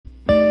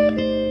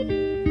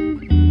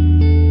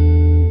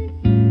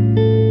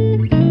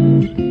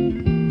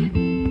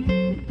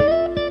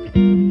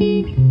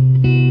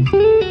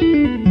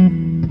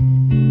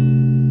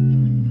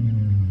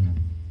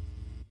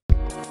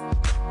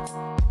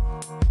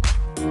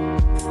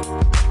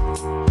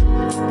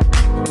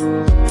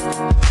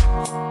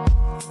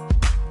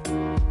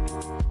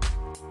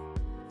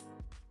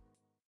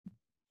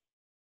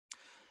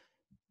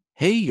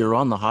Hey, you're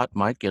on the hot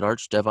mic at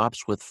Arch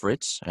DevOps with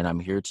Fritz, and I'm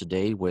here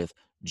today with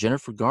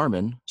Jennifer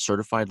Garman,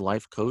 certified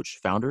life coach,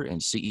 founder,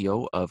 and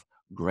CEO of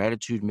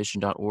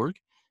gratitudemission.org,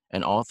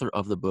 and author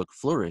of the book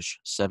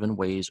Flourish 7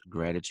 Ways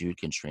Gratitude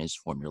Can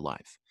Transform Your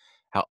Life.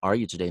 How are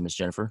you today, Miss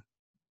Jennifer?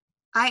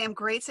 I am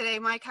great today,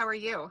 Mike. How are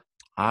you?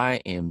 I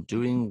am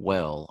doing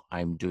well.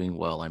 I'm doing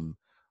well. I'm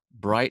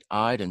bright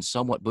eyed and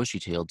somewhat bushy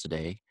tailed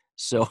today.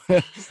 So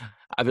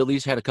I've at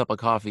least had a cup of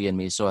coffee in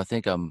me. So I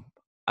think I'm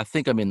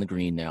in the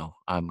green now.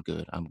 I'm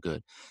good. I'm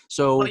good.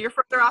 Well, So you're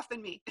further off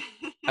than me.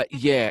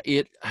 yeah,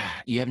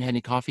 you haven't had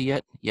any coffee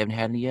yet? You haven't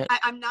had any yet?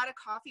 I'm not a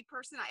coffee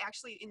person. I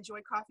actually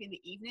enjoy coffee in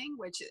the evening,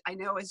 which I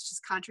know is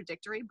just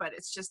contradictory, but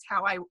it's just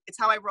how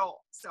I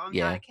roll. So I'm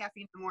not a Yeah.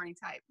 caffeine in the morning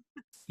type.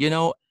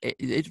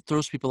 It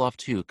throws people off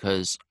too,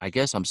 because I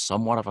guess I'm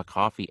somewhat of a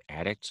coffee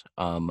addict,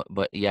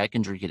 but, yeah, I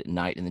can drink it at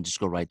night and then just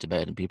go right to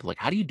bed, and people are like,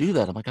 "How do you do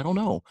that?" I'm like, "I don't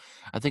know.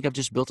 I think I've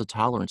just built a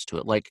tolerance to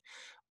it." Like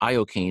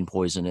iocane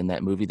poison in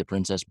that movie, The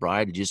Princess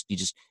Bride, you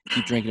just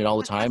keep drinking it all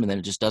the time, and then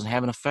it just doesn't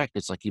have an effect.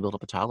 It's like you build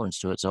up a tolerance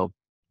to it, so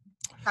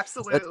that's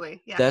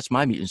Absolutely. Yeah. that's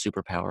my mutant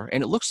superpower,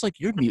 and it looks like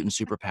your mutant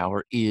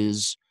superpower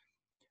is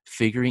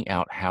figuring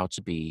out how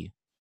to be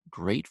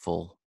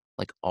grateful,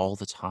 like, all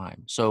the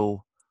time.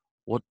 So,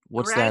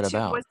 what's that Gratitude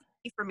about? was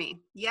key for me.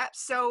 Yep.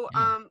 So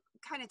Yeah.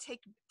 kind of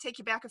take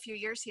you back a few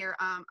years here.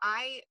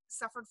 I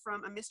suffered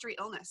from a mystery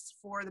illness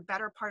for the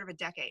better part of a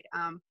decade.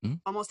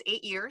 Mhm, Almost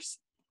 8 years.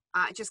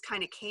 It just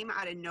kind of came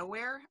out of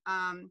nowhere.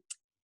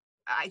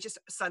 I just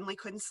suddenly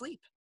couldn't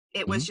sleep.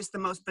 It was mhm, just the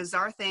most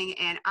bizarre thing,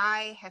 and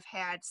I have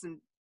had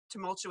some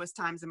tumultuous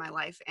times in my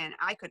life, and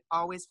I could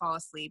always fall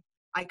asleep.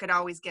 I could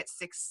always get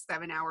 6,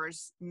 7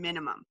 hours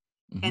minimum,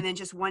 mhm, and then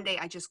just one day,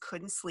 I just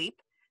couldn't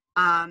sleep,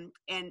 and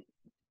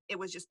it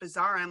was just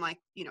bizarre. I'm like,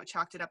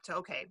 chalked it up to,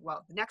 "Okay,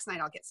 well, the next night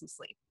I'll get some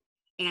sleep."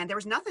 And there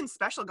was nothing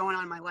special going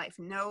on in my life.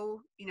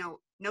 No,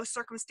 no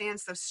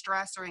circumstance of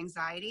stress or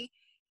anxiety.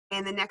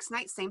 And the next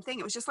night, same thing.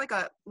 It was just like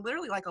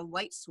literally like a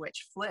light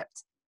switch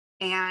flipped.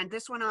 And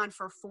this went on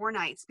for 4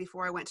 nights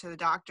before I went to the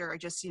doctor,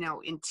 just,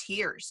 in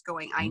tears,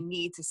 going, I mhm,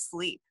 need to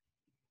sleep.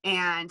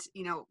 And,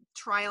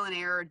 trial and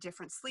error,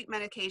 different sleep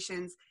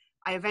medications.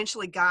 I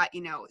eventually got,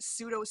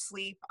 pseudo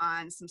sleep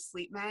on some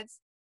sleep meds,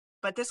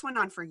 but this went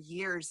on for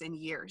years and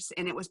years.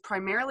 And it was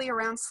primarily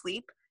around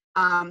sleep,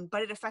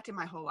 but it affected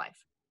my whole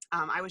life.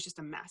 I was just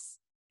a mess.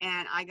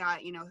 And I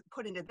got,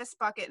 put into this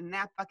bucket and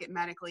that bucket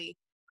medically.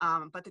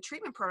 But the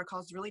treatment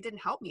protocols really didn't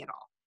help me at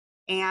all.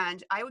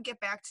 And I would get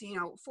back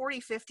to, 40,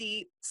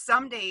 50,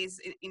 some days,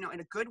 in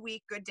a good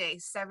week, good day,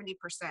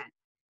 70%.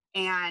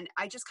 And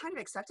I just kind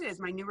of accepted it as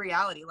my new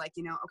reality. Like,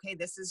 okay,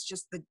 this is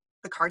just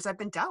the cards I've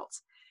been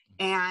dealt.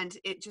 And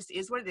it just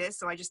is what it is.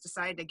 So I just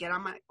decided to get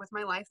on with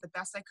my life the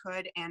best I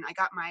could. And I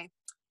got my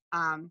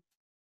um,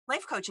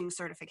 life coaching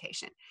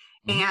certification.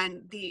 mhm.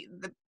 And the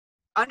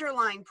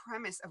underlying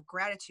premise of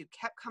gratitude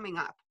kept coming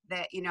up,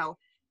 that,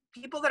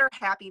 people that are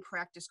happy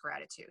practice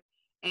gratitude.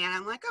 And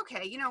I'm like,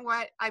 okay, you know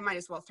what? I might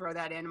as well throw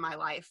that in my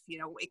life.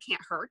 It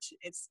can't hurt.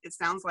 It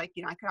sounds like,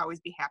 I could always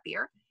be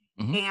happier.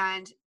 Mhm.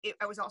 And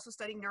I was also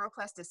studying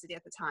neuroplasticity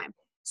at the time.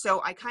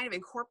 So I kind of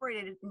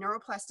incorporated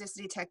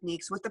neuroplasticity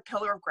techniques with the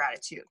pillar of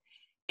gratitude.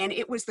 And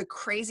it was the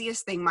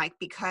craziest thing, Mike,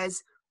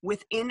 because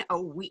within a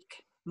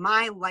week,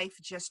 my life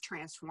just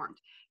transformed.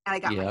 And I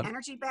got my Yeah.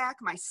 energy back.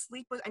 My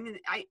sleep was, I mean,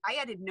 I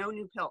added no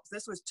new pills.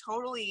 This was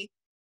totally,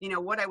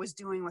 what I was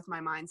doing with my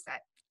mindset.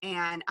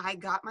 And I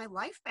got my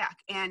life back.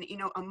 And,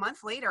 a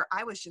month later,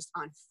 I was just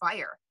on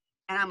fire.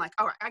 And I'm like,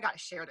 all right, I got to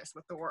share this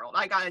with the world.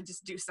 I got to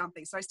just do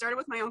something. So I started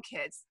with my own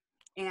kids,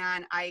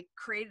 and I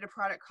created a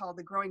product called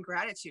the Growing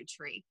Gratitude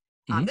Tree.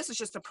 Mhm. This is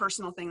just a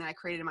personal thing that I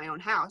created in my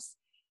own house.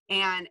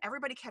 And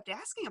everybody kept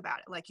asking about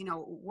it. Like,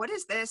 what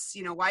is this?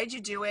 Why did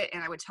you do it?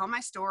 And I would tell my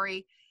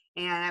story,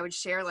 and I would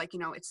share, like,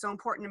 it's so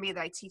important to me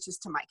that I teach this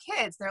to my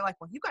kids. They're like,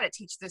 well, you got to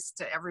teach this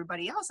to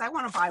everybody else. I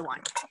want to buy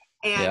one.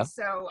 And Yeah.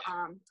 so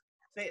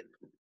the,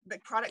 the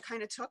product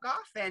kind of took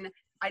off, and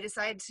I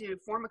decided to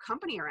form a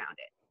company around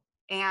it.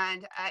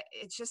 And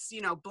it's just,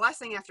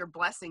 blessing after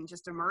blessing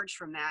just emerged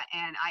from that.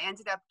 And I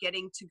ended up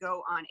getting to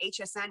go on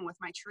HSN with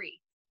my tree.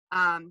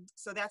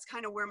 So that's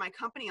kind of where my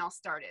company all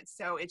started.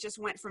 So it just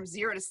went from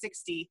 0 to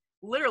 60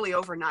 literally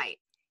overnight.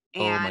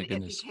 Oh my And it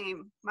goodness.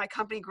 became my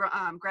company,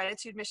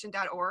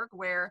 gratitudemission.org,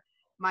 where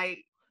my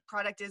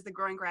product is the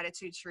Growing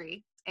Gratitude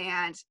Tree.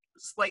 And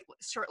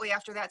shortly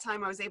after that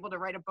time, I was able to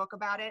write a book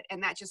about it.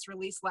 And that just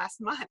released last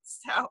month.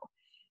 So,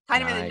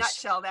 kind of in a Nice.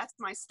 nutshell, that's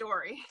my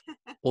story.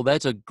 Well,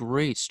 that's a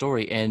great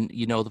story, and,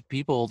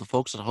 the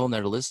folks at home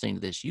that are listening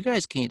to this, you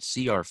guys can't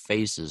see our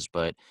faces,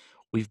 but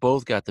we've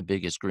both got the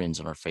biggest grins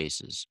on our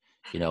faces,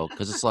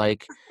 because it's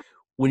like,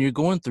 when you're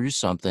going through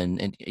something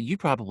and you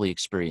probably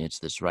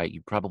experienced this, right?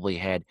 You probably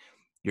had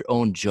your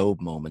own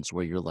Job moments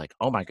where you're like,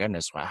 "Oh my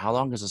goodness, how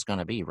long is this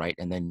gonna be?" Right?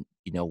 And then,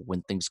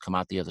 when things come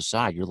out the other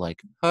side, you're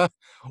like, "Huh,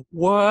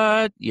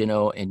 what?"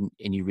 And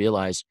you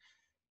realize,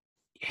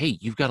 hey,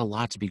 you've got a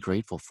lot to be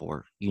grateful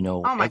for,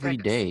 Oh my every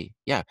goodness. day.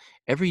 Yeah,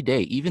 every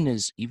day, even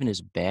as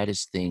bad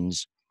as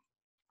things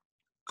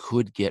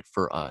could get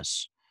for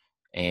us,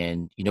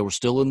 And, we're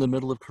still in the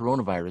middle of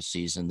coronavirus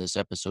season. This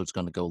episode's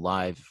going to go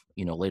live,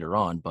 later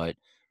on, but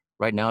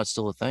right now it's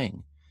still a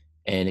thing.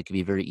 And it can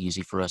be very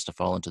easy for us to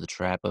fall into the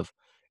trap of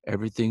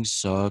everything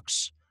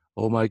sucks.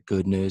 Oh my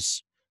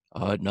goodness.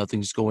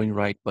 Nothing's going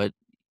right. But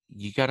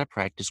you got to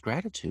practice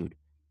gratitude.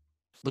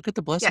 Look at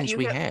the Yeah, blessings you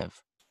we hit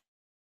have.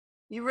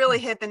 you really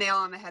hit the nail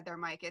on the head there,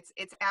 Mike.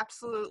 It's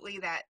absolutely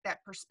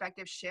that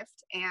perspective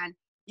shift, and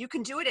you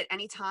can do it at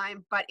any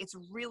time, but it's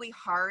really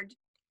hard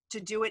to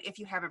do it if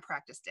you haven't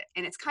practiced it.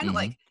 And it's kind of Hmm.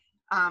 like,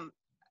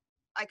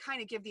 I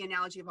kind of give the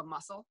analogy of a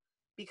muscle,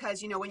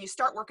 because when you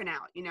start working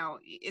out,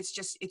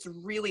 it's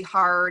really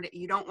hard.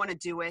 You don't want to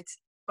do it.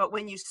 But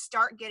when you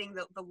start getting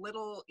the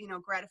little,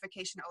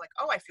 gratification of like,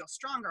 oh, I feel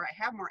stronger, I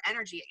have more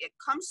energy, it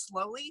comes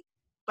slowly,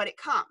 but it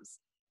comes.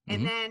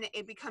 And Hmm. then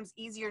it becomes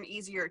easier and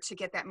easier to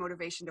get that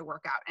motivation to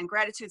work out. And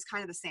gratitude's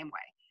kind of the same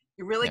way.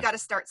 You really Yeah. got to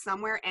start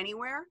somewhere,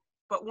 anywhere.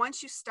 But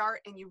once you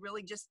start and you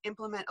really just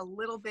implement a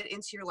little bit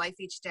into your life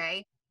each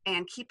day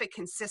and keep it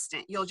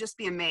consistent, you'll just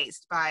be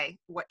amazed by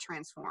what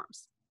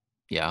transforms.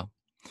 Yeah.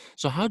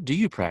 So how do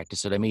you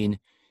practice it? I mean,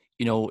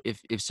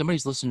 if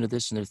somebody's listening to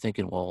this and they're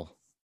thinking, well,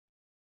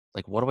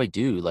 like, what do I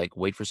do? Like,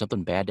 wait for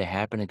something bad to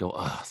happen and go,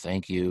 oh,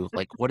 thank you.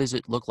 Like, what does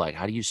it look like?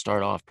 How do you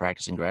start off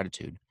practicing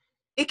gratitude?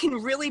 It can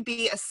really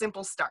be a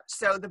simple start.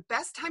 So the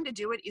best time to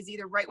do it is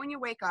either right when you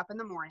wake up in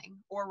the morning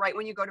or right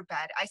when you go to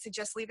bed. I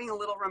suggest leaving a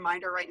little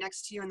reminder right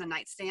next to you in the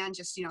nightstand,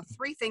 just,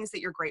 three things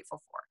that you're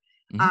grateful for.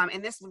 Hmm.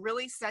 And this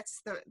really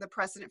sets the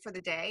precedent for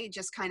the day. It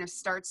just kind of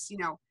starts,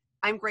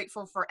 I'm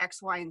grateful for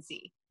X, Y, and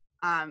Z.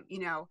 Um, you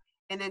know,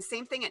 and then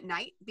same thing at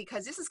night,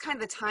 because this is kind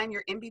of the time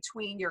you're in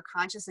between your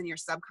conscious and your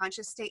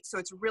subconscious state. So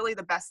it's really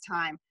the best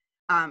time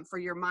for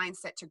your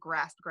mindset to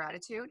grasp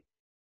gratitude.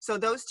 So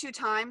those two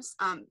times,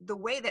 the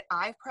way that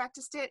I've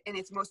practiced it and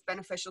it's most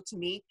beneficial to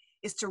me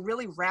is to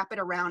really wrap it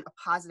around a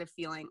positive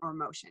feeling or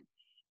emotion.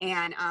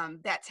 And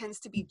that tends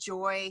to be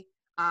joy.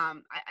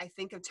 I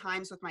think of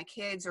times with my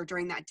kids or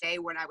during that day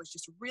when I was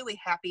just really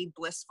happy,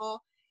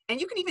 blissful. And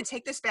you can even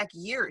take this back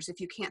years if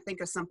you can't think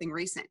of something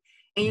recent.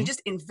 And you Hmm.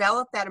 just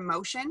envelop that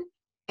emotion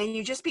and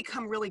you just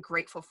become really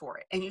grateful for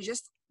it. And you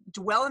just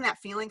dwell in that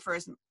feeling for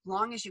as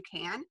long as you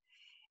can,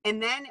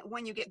 and then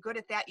when you get good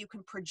at that, you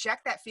can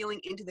project that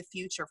feeling into the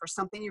future for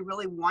something you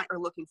really want or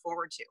looking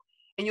forward to.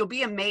 And you'll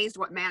be amazed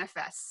what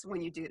manifests when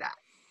you do that.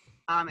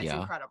 It's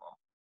Yeah, incredible.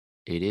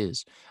 it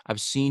is.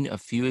 I've seen a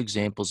few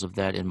examples of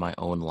that in my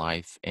own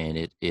life,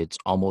 and it's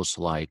almost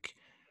like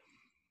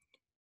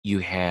you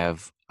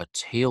have a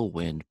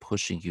tailwind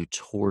pushing you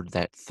toward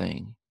that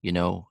thing.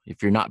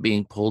 If you're not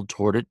being pulled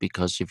toward it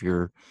because of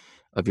your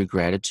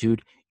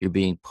gratitude, you're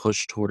being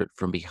pushed toward it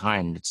from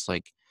behind.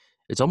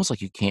 It's almost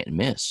like you can't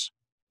miss.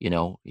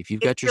 If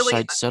you've It's got your really,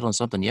 sights set on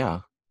something,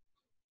 yeah,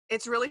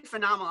 it's really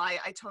phenomenal.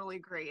 I totally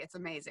agree. It's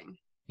amazing.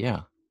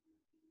 yeah.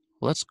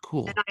 Well, that's And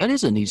cool. That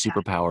is a neat yeah,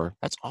 superpower.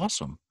 That's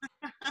awesome.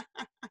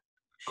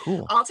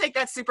 Cool. I'll take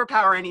that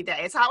superpower any day.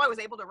 It's how I was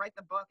able to write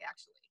the book,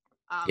 actually.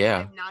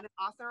 Yeah. I'm not an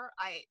author.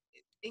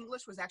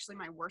 English was actually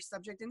my worst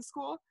subject in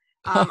school.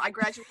 I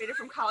graduated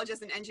from college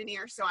as an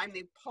engineer, so I'm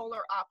the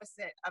polar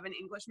opposite of an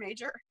English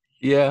major.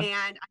 Yeah.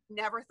 And I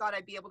never thought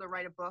I'd be able to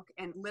write a book.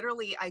 And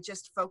literally, I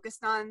just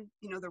focused on,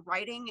 the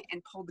writing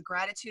and pulled the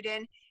gratitude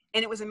in.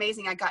 And it was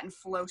amazing. I got in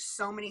flow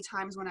so many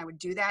times when I would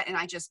do that. And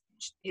I just,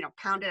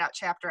 pounded out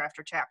chapter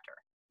after chapter.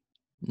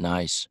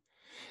 Nice.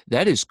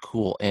 That is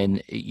cool.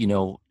 And,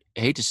 I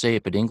hate to say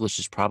it, but English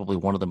is probably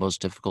one of the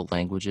most difficult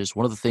languages.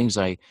 One of the things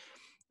I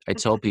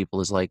tell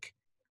people is like,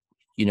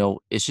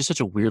 it's just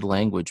such a weird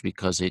language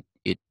because it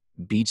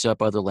beats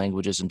up other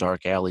languages in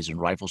dark alleys and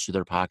rifles through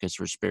their pockets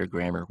for spare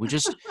grammar.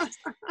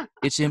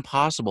 It's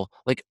impossible.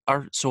 Like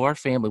our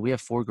family, we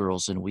have 4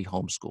 girls and we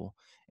homeschool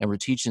and we're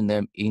teaching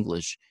them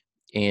English.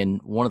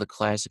 And one of the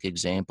classic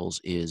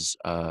examples is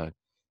the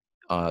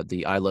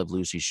I Love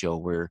Lucy show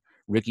where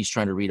Ricky's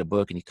trying to read a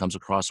book and he comes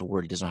across a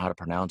word he doesn't know how to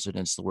pronounce it,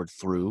 and it's the word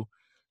through,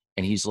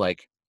 and he's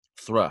like,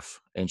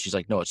 "Thruff," and she's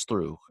like, "No, it's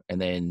through." And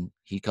then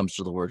he comes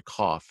to the word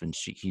cough, and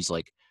he's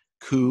like,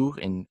 "Coo,"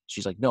 and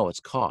she's like, "No,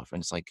 it's cough,"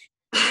 and it's like,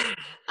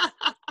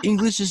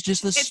 English is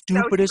just the It's so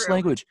stupidest true.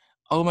 language.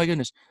 Oh my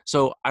goodness.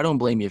 So I don't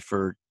blame you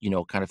for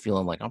kind of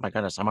feeling like, "Oh my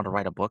goodness, I'm gonna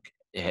write a book,"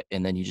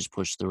 and then you just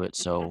push through it.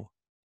 So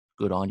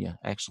good on you.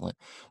 Excellent.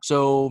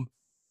 So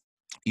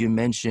you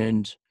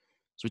mentioned.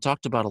 So we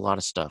talked about a lot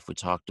of stuff. We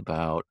talked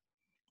about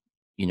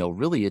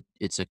really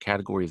it's a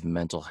category of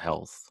mental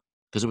health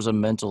because it was a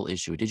mental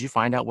issue. Did you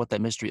find out what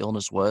that mystery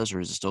illness was, or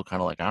is it still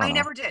kind of like, I don't I know?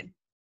 never did.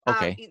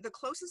 Okay. The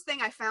closest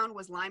thing I found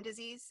was Lyme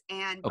disease,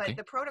 but Okay.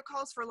 the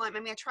protocols for Lyme. I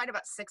mean, I tried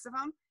about 6 of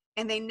them,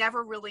 and they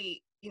never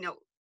really,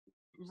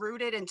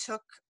 rooted and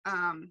took.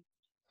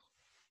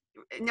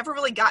 It never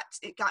really got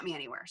me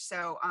anywhere.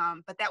 So,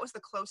 but that was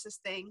the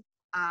closest thing.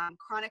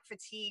 Chronic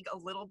fatigue a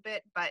little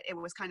bit, but it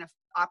was kind of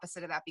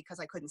opposite of that because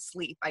I couldn't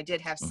sleep. I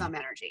did have Mhm. some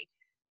energy,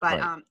 but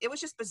Right. it was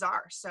just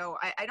bizarre. So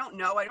I don't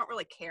know. I don't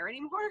really care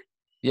anymore.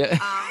 Yeah.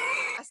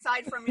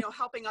 Aside from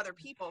helping other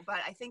people,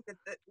 but I think that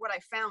what I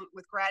found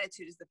with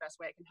gratitude is the best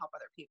way I can help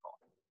other people.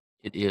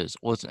 It is.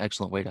 Well, it's an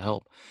excellent way to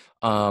help.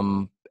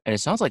 And it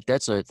sounds like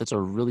that's a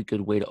really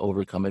good way to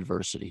overcome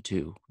adversity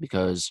too,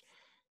 because,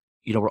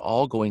 we're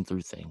all going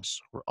through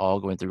things. We're all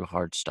going through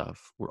hard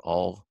stuff. We're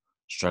all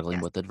struggling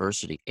Yes. with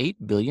adversity.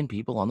 8 billion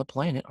people on the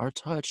planet are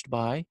touched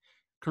by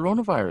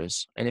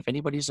coronavirus. And if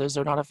anybody says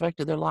they're not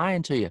affected, they're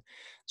lying to you.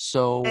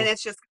 And So,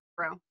 it's just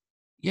grow.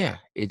 yeah,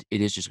 it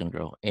is just gonna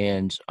grow.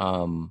 And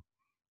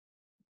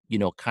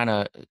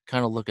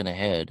kinda looking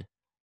ahead,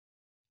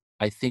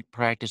 I think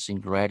practicing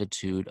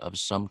gratitude of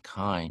some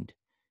kind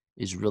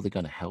is really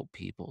gonna help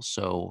people.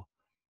 So,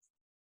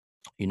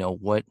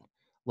 what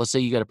let's say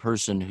you got a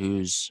person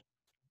who's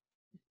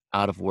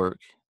out of work.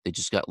 They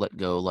just got let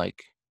go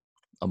like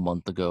a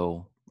month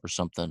ago or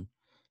something.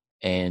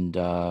 And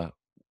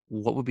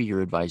what would be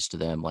your advice to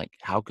them? Like,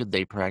 how could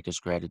they practice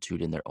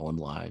gratitude in their own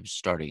lives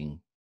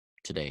starting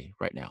today,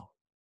 right now?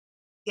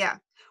 Yeah.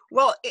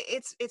 Well,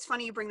 it's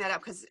funny you bring that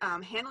up because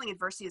handling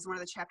adversity is one of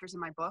the chapters in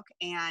my book,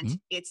 and Mhm.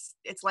 it's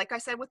like I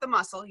said with the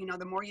muscle.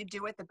 The more you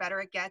do it, the better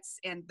it gets,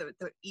 and the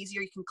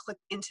easier you can click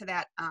into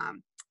that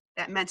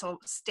mental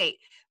state.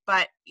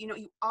 But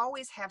you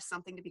always have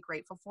something to be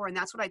grateful for, and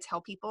that's what I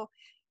tell people.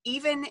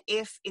 Even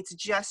if it's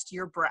just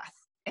your breath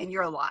and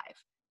you're alive,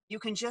 you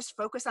can just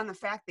focus on the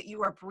fact that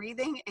you are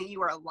breathing and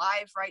you are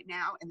alive right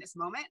now in this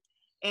moment.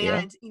 Yeah.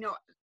 And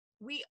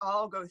we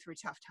all go through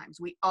tough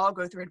times. We all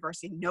go through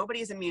adversity.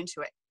 Nobody is immune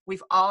to it.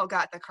 We've all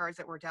got the cards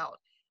that we're dealt.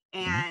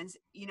 Mhm. And,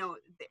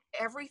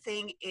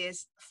 everything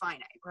is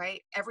finite,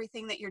 right?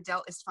 Everything that you're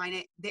dealt is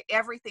finite.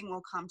 Everything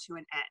will come to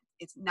an end.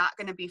 It's not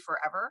going to be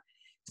forever.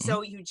 Mhm.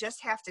 So you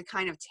just have to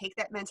kind of take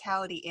that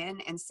mentality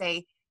in and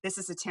say, this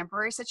is a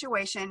temporary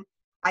situation.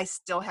 I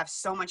still have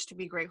so much to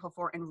be grateful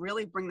for, and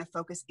really bring the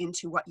focus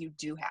into what you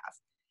do have.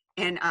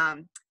 And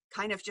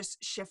kind of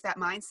just shift that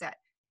mindset.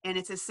 And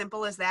it's as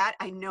simple as that.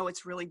 I know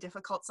it's really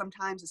difficult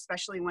sometimes,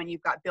 especially when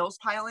you've got bills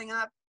piling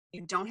up,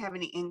 you don't have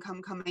any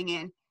income coming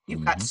in,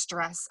 you've got Mhm.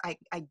 stress. I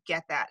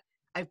get that.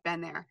 I've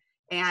been there.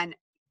 And,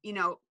 you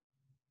know,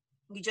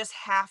 you just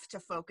have to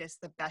focus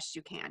the best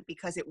you can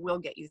because it will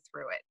get you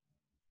through it.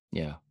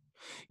 Yeah.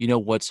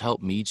 What's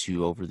helped me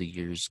too over the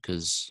years,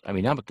 because I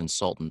mean, I'm a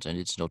consultant and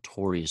it's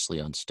notoriously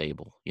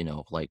unstable.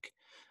 Like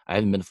I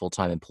haven't been a full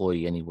time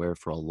employee anywhere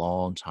for a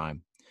long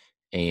time.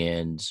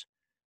 And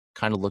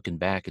kind of looking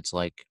back, it's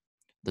like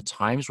the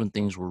times when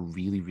things were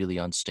really, really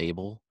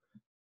unstable,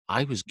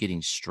 I was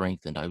getting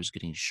strengthened. I was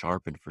getting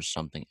sharpened for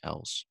something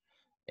else.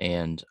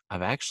 And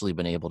I've actually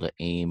been able to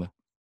aim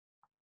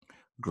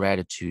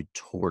gratitude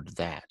toward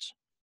that.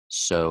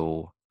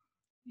 So,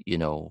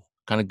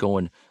 kind of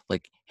going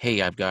like,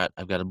 hey, I've got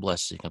a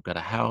blessing. I've got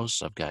a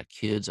house, I've got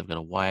kids, I've got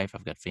a wife,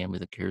 I've got family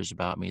that cares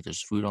about me.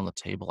 There's food on the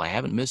table. I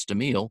haven't missed a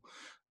meal.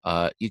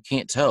 You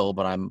can't tell,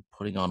 but I'm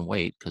putting on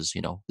weight because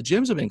the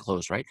gyms have been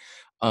closed, right?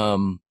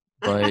 Um,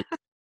 but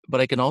but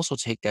I can also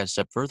take that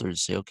step further and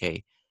say,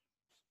 okay,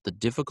 the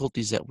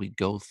difficulties that we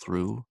go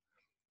through,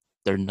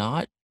 they're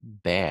not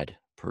bad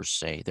per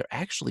se. They're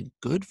actually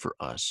good for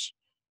us.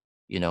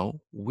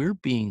 We're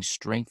being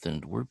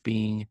strengthened. We're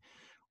being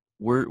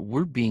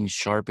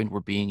sharpened, we're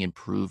being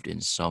improved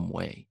in some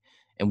way,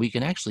 and we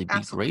can actually be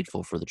Absolutely.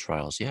 grateful for the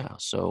trials, yeah,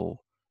 so,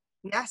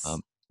 Yes.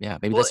 yeah,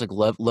 maybe Well, that's like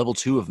level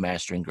 2 of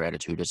mastering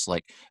gratitude, it's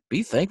like,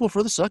 be thankful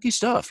for the sucky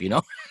stuff?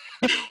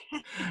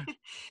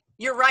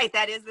 you're right.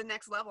 That is the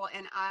next level.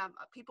 And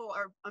people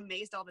are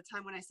amazed all the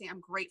time when I say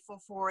I'm grateful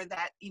for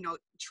that,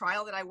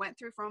 trial that I went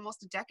through for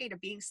almost a decade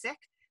of being sick,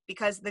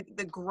 because the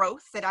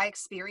growth that I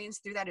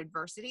experienced through that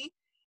adversity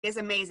is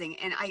amazing.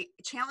 And I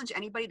challenge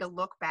anybody to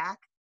look back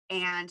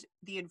and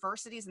the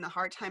adversities and the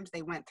hard times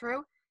they went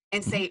through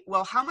and Mhm, say,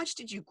 well, how much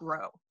did you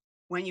grow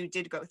when you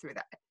did go through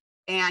that?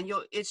 And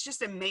it's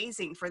just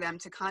amazing for them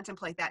to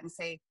contemplate that and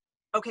say,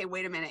 okay,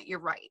 wait a minute, you're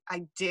right.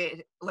 I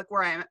did look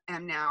where I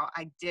am now.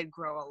 I did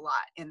grow a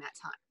lot in that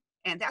time.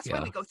 And that's why yeah,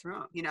 we go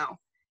through them.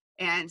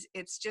 And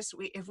it's just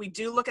if we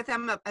do look at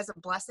them as a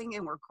blessing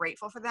and we're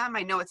grateful for them.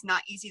 I know it's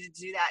not easy to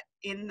do that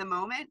in the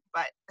moment,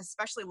 but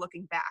especially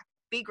looking back,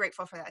 be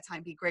grateful for that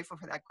time, be grateful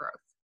for that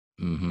growth.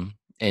 mhm,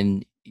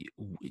 and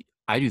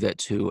I do that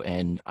too,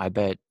 and I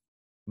bet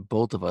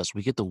both of us,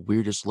 we get the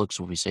weirdest looks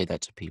when we say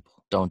that to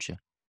people, don't you?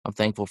 "I'm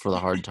thankful for the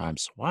hard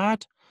times."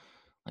 "What?"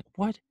 Like,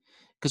 "What?"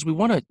 'Cause we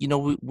wanna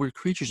we're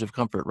creatures of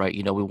comfort, right?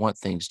 We want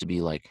things to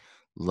be, like,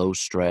 low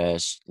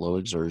stress, low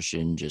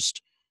exertion,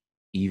 just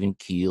even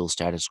keel,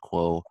 status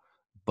quo,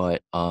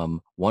 but,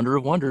 wonder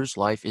of wonders,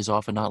 life is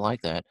often not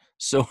like that.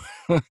 So,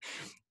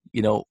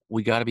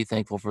 we gotta be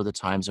thankful for the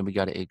times, and we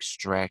gotta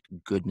extract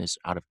goodness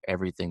out of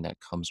everything that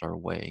comes our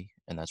way,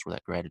 and that's where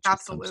that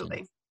gratitude comes in.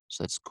 Absolutely.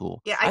 So that's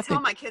cool. Yeah, I I tell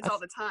think my kids I th all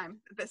the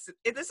time, this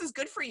is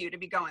good for you to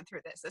be going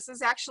through this. This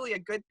is actually a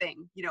good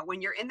thing.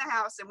 When you're in the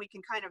house and we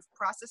can kind of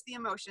process the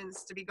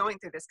emotions to be going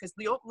through this, because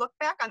you'll look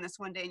back on this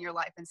one day in your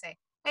life and say,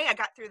 "Hey, I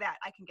got through that.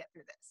 I can get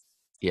through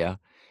Yeah,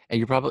 and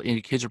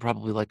your kids are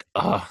probably like,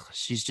 "Ugh,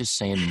 she's just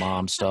saying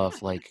mom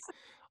stuff," like,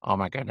 "Oh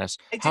my goodness."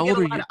 I do How get old a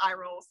are lot you? of eye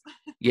rolls.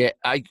 Yeah,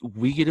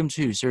 we get them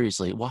too,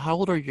 seriously. Well, how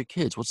old are your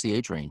kids? What's the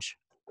age range?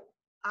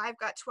 I've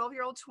got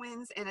 12-year-old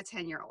twins and a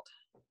 10-year-old.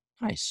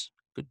 Nice,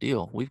 good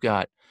deal. We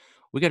got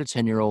a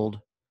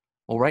 10-year-old.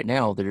 Well, right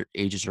now, their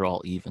ages are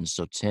all even,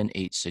 so 10,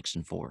 8, 6,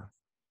 and 4.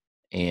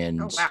 Oh,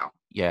 And wow.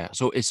 yeah,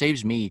 so it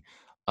saves me,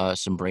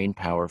 some brain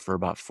power for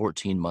about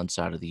 14 months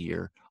out of the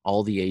year.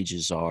 All the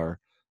ages are,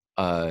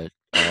 uh,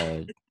 uh,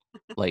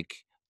 like,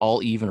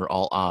 all even or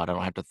all odd. I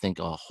don't have to think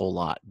a whole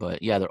lot,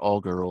 but yeah, they're all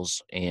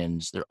girls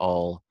and they're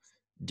all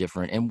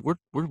different. And we're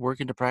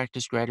working to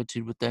practice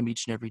gratitude with them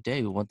each and every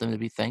day. We want them to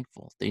be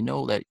thankful. They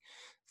know that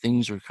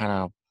things are kind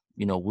of,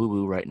 woo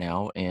woo right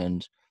now,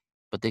 and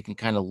but they can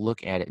kind of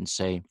look at it and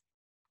say,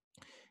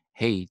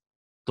 hey,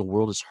 the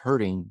world is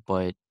hurting,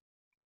 but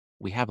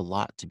we have a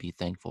lot to be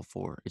thankful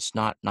for. It's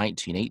not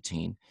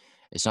 1918.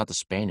 It's not the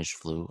Spanish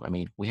flu. I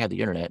mean, we have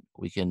the internet.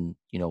 We can,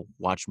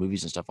 watch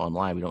movies and stuff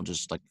online. We don't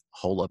just like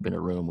hole up in a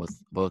room with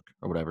a book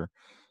or whatever.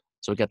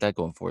 So we got that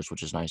going for us,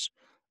 which is nice.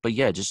 But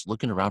yeah, just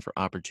looking around for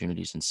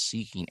opportunities and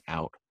seeking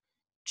out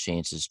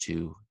chances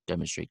to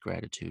demonstrate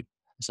gratitude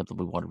is something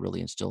we want to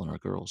really instill in our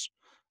girls.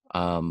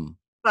 Um,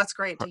 That's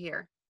great pro- to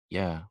hear.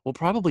 yeah, well,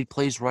 probably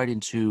plays right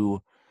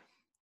into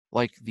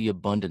like the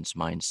abundance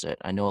mindset.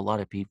 I know a lot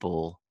of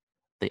people,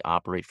 they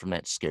operate from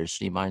that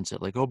scarcity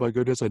mindset, like, oh my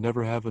goodness, I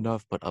never have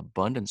enough. But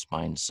abundance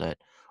mindset,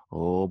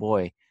 oh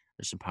boy,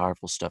 there's some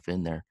powerful stuff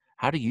in there.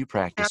 How do you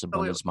practice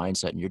Absolutely. abundance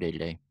mindset in your day to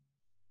day?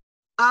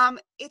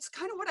 It's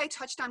kind of what I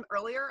touched on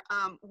earlier,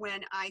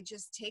 when I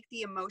just take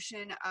the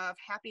emotion of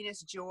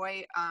happiness,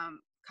 joy,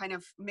 kind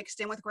of mixed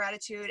in with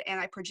gratitude, and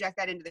I project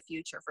that into the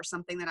future for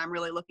something that I'm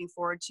really looking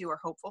forward to or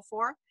hopeful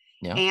for.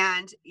 Yeah,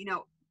 And,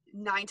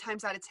 9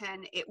 times out of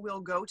 10, it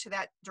will go to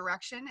that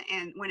direction.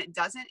 And when it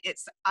doesn't,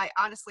 I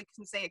honestly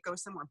can say it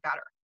goes somewhere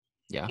better.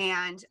 yeah,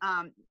 And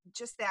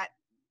just that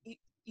you,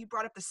 you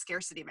brought up the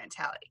scarcity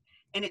mentality.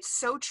 And it's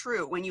so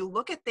true. When you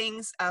look at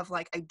things of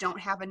like, I don't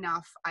have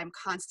enough, I'm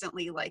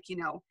constantly like,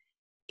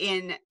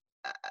 in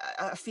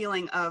a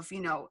feeling of,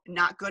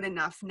 not good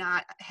enough,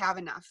 not have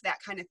enough, that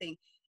kind of thing,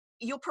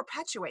 you'll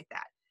perpetuate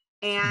that.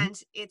 hmm, And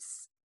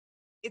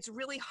it's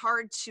really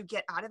hard to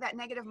get out of that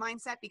negative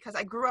mindset because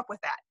I grew up with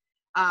that.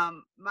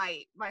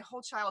 My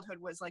whole childhood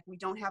was like, we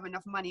don't have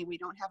enough money, we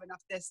don't have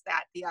enough this,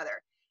 that, the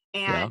other.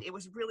 yeah, And it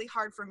was really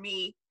hard for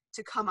me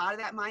to come out of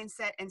that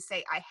mindset and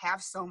say, I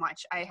have so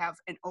much, I have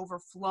an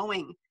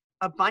overflowing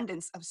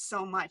abundance of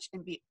so much,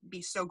 and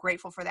be so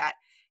grateful for that,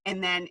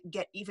 and then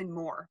get even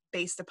more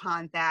based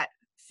upon that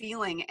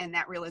feeling and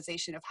that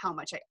realization of how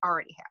much I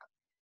already have.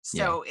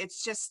 yeah. So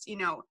it's just,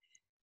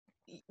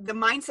 the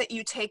mindset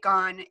you take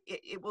on,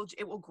 it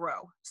will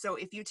grow. So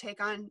if you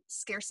take on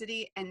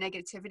scarcity and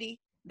negativity,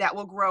 that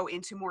will grow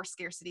into more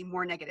scarcity,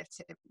 more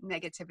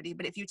negativity.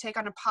 But if you take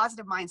on a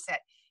positive mindset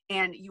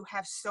and you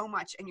have so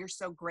much and you're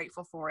so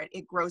grateful for it,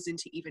 it grows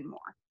into even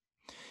more.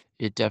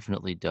 It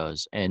definitely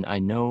does. And I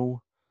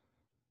know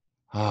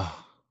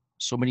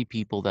so many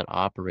people that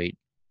operate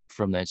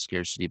from that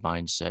scarcity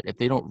mindset, if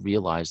they don't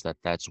realize that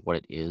that's what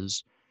it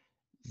is,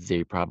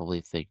 they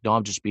probably think, no,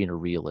 I'm just being a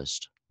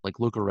realist. Like,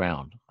 look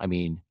around. I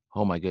mean,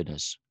 oh my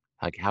goodness.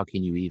 Like, how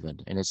can you even?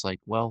 And it's like,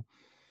 well,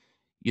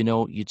 you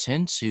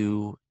tend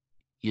to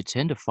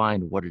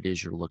find what it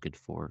is you're looking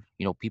for.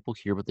 People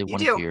hear what they You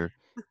want to do. hear.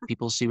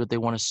 People see what they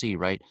want to see,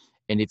 right?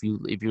 And if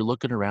you're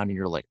looking around and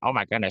you're like, "Oh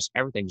my goodness,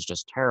 everything's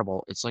just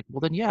terrible." It's like,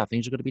 well, then yeah,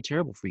 things are going to be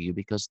terrible for you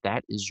because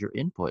that is your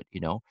input.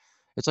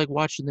 It's like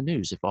watching the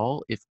news. If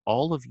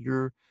all of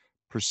your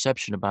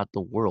perception about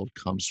the world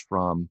comes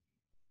from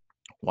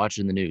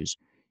watching the news,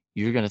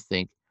 you're going to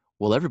think,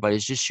 well,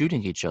 everybody's just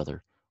shooting each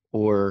other,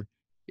 or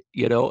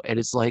and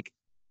it's like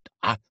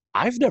I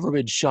I've never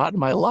been shot in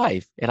my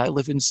life, and I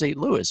live in St.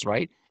 Louis,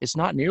 right? It's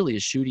not nearly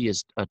as shooty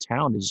as a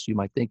town as you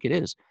might think it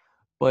is.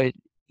 But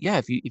yeah,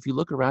 if you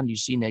look around and you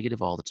see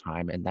negative all the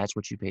time and that's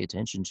what you pay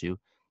attention to,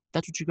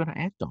 that's what you're gonna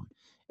act on.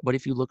 But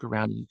if you look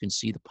around and you can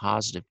see the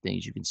positive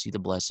things, you can see the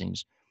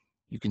blessings,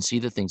 you can see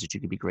the things that you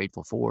can be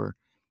grateful for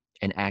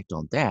and act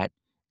on that,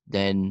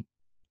 then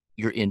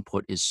your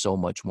input is so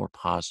much more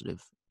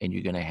positive and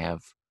you're gonna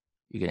have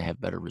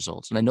better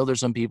results. And I know there's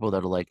some people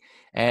that are like,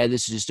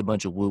 this is just a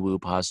bunch of woo-woo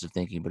positive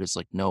thinking, but it's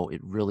like, no,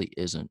 it really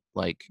isn't.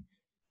 Like,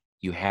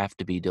 you have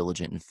to be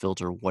diligent and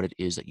filter what it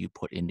is that you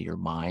put into your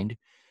mind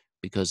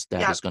because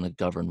that Yeah. is gonna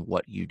govern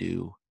what you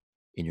do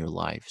in your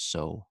life.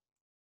 So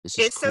this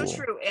is It's so cool.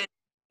 true, and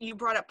you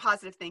brought up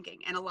positive thinking,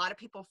 and a lot of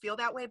people feel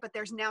that way, but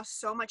there's now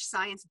so much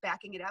science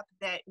backing it up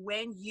that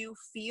when you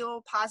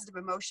feel positive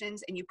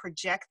emotions and you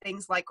project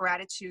things like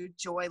gratitude,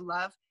 joy,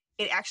 love,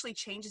 it actually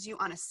changes you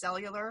on a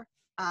cellular,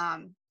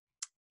 um,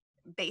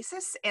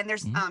 basis, and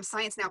there's, Mhm.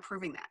 science now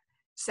proving that.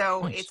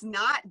 So Nice. it's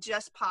not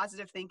just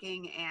positive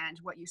thinking and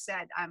what you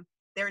said,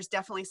 there's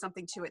definitely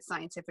something to it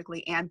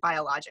scientifically and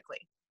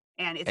biologically,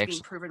 and it's being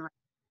Excellent. proven right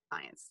in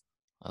science.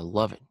 I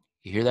love it.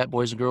 You hear that,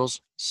 boys and girls?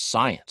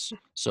 Science.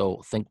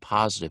 So think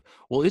positive.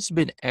 Well, it's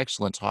been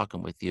excellent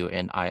talking with you.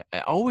 And I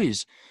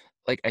always,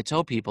 like, I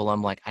tell people,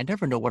 I'm like, I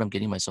never know what I'm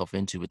getting myself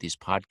into with these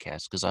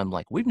podcasts because I'm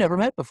like, we've never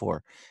met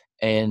before.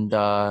 And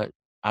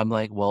I'm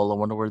like, well, I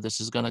wonder where this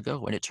is going to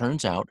go. And it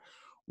turns out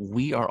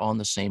we are on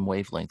the same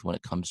wavelength when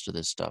it comes to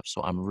this stuff.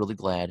 So I'm really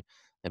glad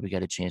that we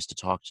got a chance to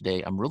talk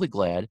today. I'm really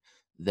glad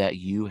that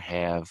you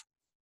have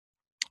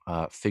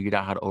figured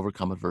out how to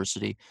overcome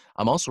adversity.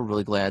 I'm also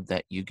really glad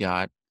that you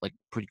got like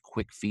pretty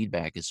quick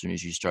feedback as soon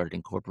as you started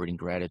incorporating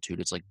gratitude.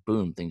 It's like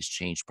boom, things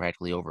changed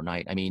practically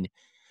overnight. I mean,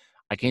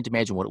 I can't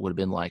imagine what it would have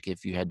been like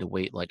if you had to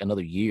wait like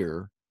another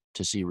year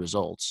to see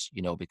results,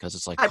 because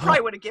it's like, I oh,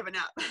 probably would have given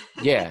up.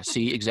 yeah,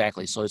 see,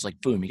 exactly. So it's like,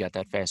 boom, you got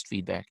that fast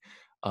feedback.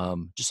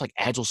 Just like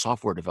agile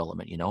software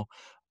development.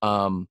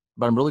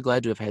 But I'm really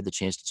glad to have had the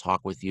chance to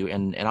talk with you.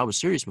 And I was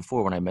serious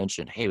before when I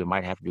mentioned, hey, we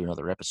might have to do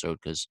another episode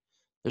because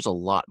there's a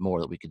lot more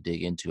that we could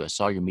dig into. I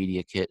saw your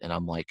media kit and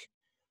I'm like,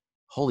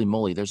 holy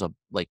moly, there's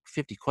like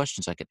 50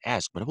 questions I could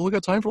ask, but I've only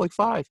got time for like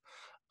five.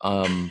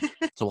 So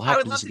we'll I have to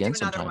would do love this to do again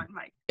another sometime. one,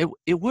 Mike.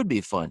 It would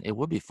be fun. It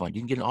would be fun.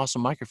 You can get an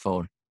awesome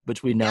microphone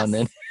between now and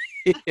then.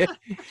 Yes.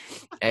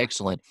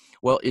 Excellent.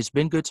 Well, it's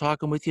been good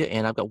talking with you,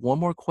 and I've got one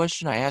more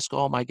question I ask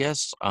all my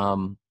guests.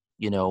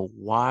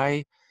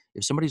 Why,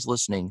 if somebody's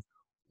listening,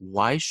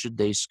 why should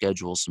they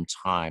schedule some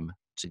time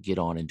to get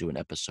on and do an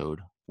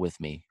episode with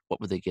me?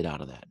 What would they get out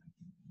of that?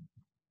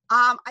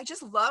 I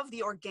just love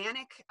the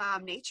organic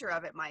nature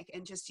of it, Mike,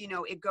 and just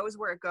it goes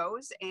where it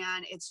goes,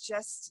 and it's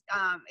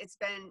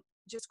been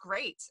just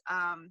great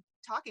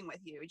talking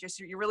with you.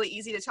 Just you're really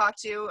easy to talk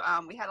to.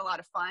 We had a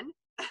lot of fun.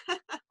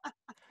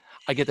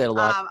 I get that a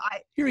lot.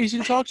 I You're easy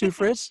to talk to,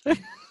 Fritz.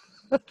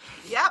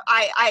 yeah,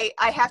 I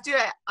have to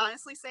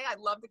honestly say I'd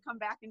love to come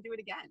back and do it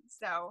again.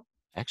 So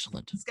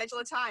Excellent. schedule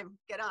a time,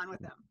 get on with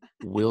them.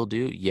 Will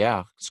do.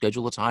 Yeah,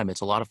 schedule a time. It's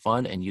a lot of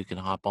fun, and you can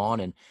hop on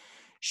and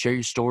share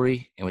your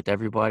story and with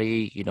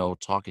everybody,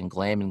 talking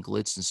glam and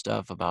glitz and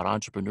stuff about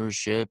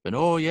entrepreneurship. And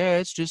oh yeah,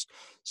 it's just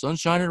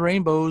sunshine and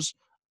rainbows,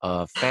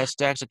 fast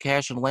stacks of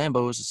cash and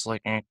Lambos. It's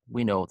like,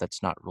 we know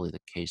that's not really the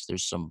case.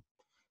 There's some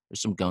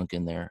gunk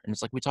in there, and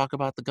it's like we talk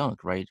about the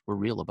gunk, right? We're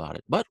real about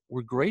it, but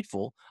we're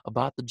grateful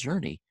about the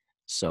journey.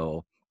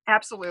 So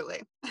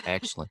Absolutely.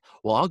 excellent.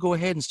 Well, I'll go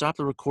ahead and stop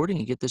the recording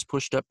and get this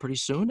pushed up pretty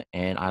soon,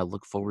 and I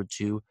look forward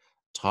to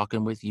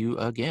talking with you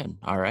again.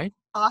 All right.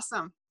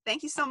 Awesome.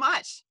 Thank you so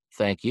much.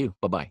 Thank you.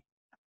 Bye bye.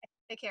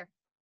 Take care.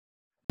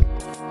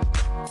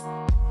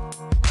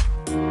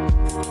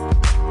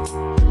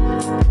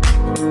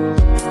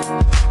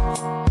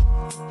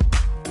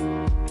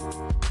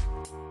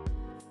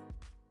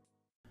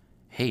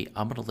 Hey,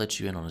 I'm going to let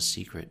you in on a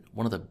secret.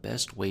 One of the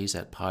best ways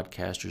that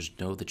podcasters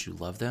know that you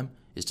love them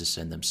is to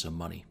send them some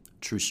money.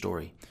 True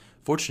story.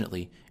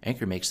 Fortunately,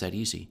 Anchor makes that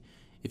easy.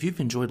 If you've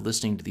enjoyed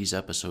listening to these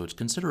episodes,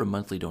 consider a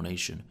monthly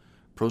donation.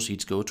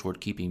 Proceeds go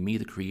toward keeping me,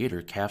 the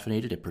creator,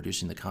 caffeinated and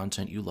producing the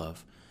content you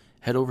love.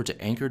 Head over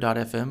to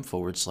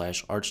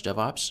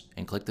anchor.fm/archdevops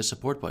and click the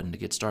support button to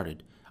get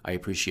started. I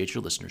appreciate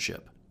your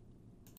listenership.